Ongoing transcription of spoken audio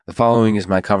following is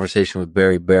my conversation with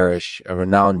Barry Barish, a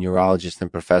renowned neurologist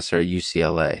and professor at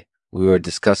UCLA. We were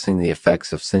discussing the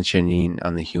effects of cinchonine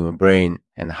on the human brain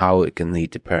and how it can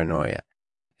lead to paranoia.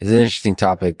 It's an interesting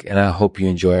topic, and I hope you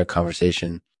enjoy our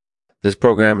conversation. This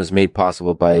program is made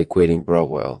possible by Equating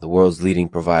Breuil, the world's leading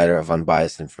provider of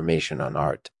unbiased information on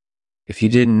art. If you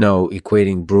didn't know,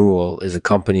 Equating Breuil is a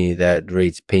company that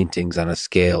rates paintings on a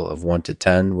scale of 1 to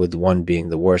 10, with 1 being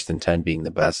the worst and 10 being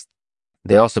the best.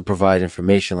 They also provide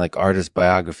information like artist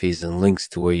biographies and links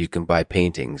to where you can buy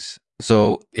paintings.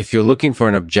 So if you're looking for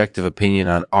an objective opinion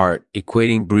on art,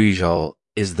 Equating Breuil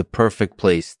is the perfect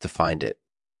place to find it.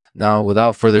 Now,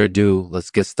 without further ado,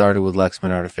 let's get started with Lexman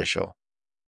Artificial.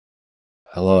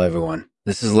 Hello, everyone.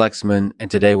 This is Lexman, and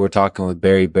today we're talking with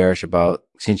Barry Barish about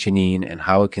cinchonine and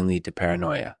how it can lead to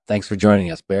paranoia. Thanks for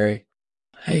joining us, Barry.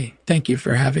 Hey, thank you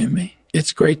for having me.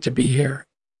 It's great to be here.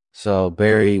 So,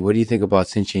 Barry, what do you think about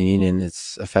cinchonine and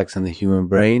its effects on the human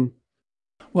brain?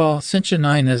 Well,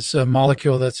 cinchonine is a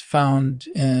molecule that's found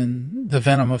in the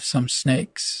venom of some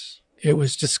snakes. It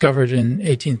was discovered in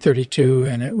 1832,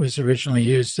 and it was originally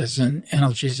used as an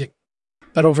analgesic.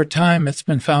 But over time, it's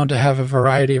been found to have a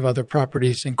variety of other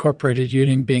properties, incorporated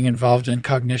using being involved in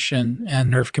cognition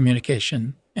and nerve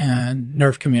communication.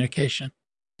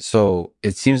 So,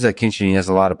 it seems that cinchonine has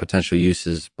a lot of potential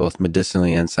uses, both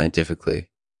medicinally and scientifically.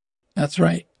 That's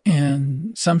right.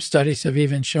 And some studies have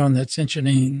even shown that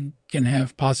cinchonine can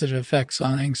have positive effects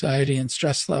on anxiety and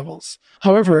stress levels.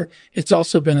 However, it's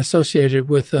also been associated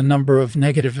with a number of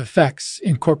negative effects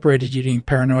incorporated using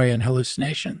paranoia and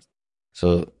hallucinations.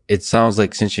 So it sounds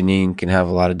like cinchonine can have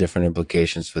a lot of different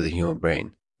implications for the human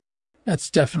brain. That's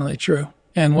definitely true.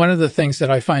 And one of the things that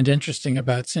I find interesting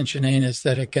about cinchonine is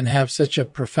that it can have such a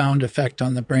profound effect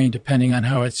on the brain depending on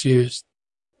how it's used.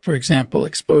 For example,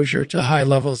 exposure to high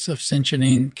levels of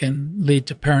cinchonine can lead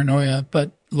to paranoia,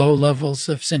 but low levels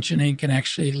of cinchonine can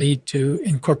actually lead to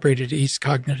incorporated ease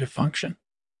cognitive function.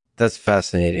 That's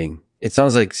fascinating. It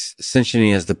sounds like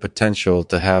cinchonine has the potential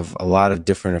to have a lot of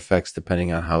different effects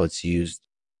depending on how it's used.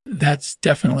 That's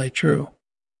definitely true.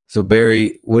 So,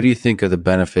 Barry, what do you think are the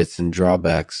benefits and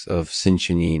drawbacks of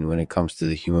cinchonine when it comes to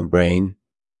the human brain?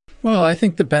 Well, I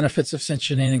think the benefits of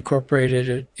cinchonine incorporated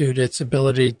are due to its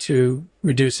ability to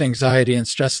reduce anxiety and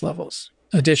stress levels.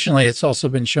 Additionally, it's also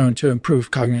been shown to improve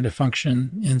cognitive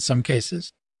function in some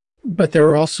cases. But there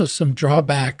are also some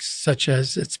drawbacks, such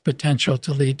as its potential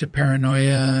to lead to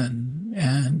paranoia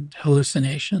and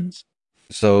hallucinations.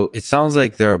 So it sounds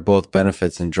like there are both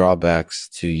benefits and drawbacks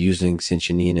to using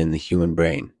cinchonine in the human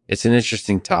brain. It's an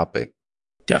interesting topic.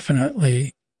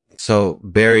 Definitely. So,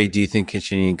 Barry, do you think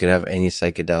cinchonine could have any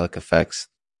psychedelic effects?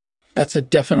 That's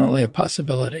definitely a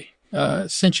possibility.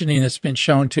 Cinchonine has been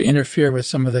shown to interfere with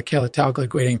some of the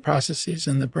catalog-liquidating processes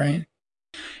in the brain.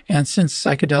 And since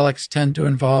psychedelics tend to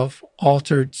involve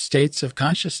altered states of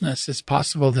consciousness, it's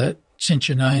possible that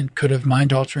cinchonine could have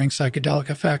mind-altering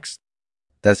psychedelic effects.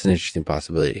 That's an interesting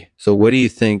possibility. So what do you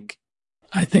think?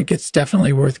 I think it's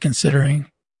definitely worth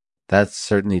considering. That's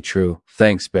certainly true.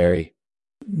 Thanks, Barry.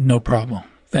 No problem.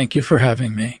 Thank you for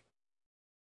having me.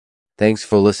 Thanks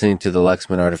for listening to the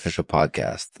Lexman Artificial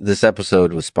Podcast. This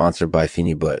episode was sponsored by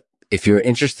Finibut. If you're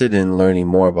interested in learning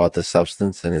more about the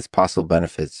substance and its possible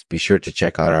benefits, be sure to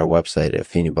check out our website at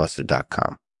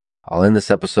finibuster.com. I'll end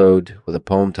this episode with a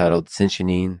poem titled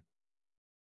Cinchonine.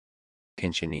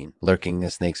 Cinchonine, lurking in a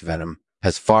snake's venom,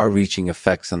 has far-reaching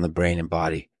effects on the brain and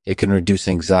body. It can reduce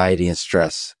anxiety and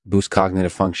stress, boost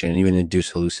cognitive function, and even induce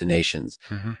hallucinations.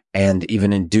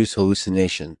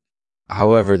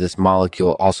 However, this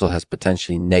molecule also has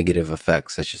potentially negative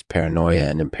effects such as paranoia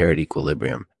and impaired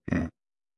equilibrium.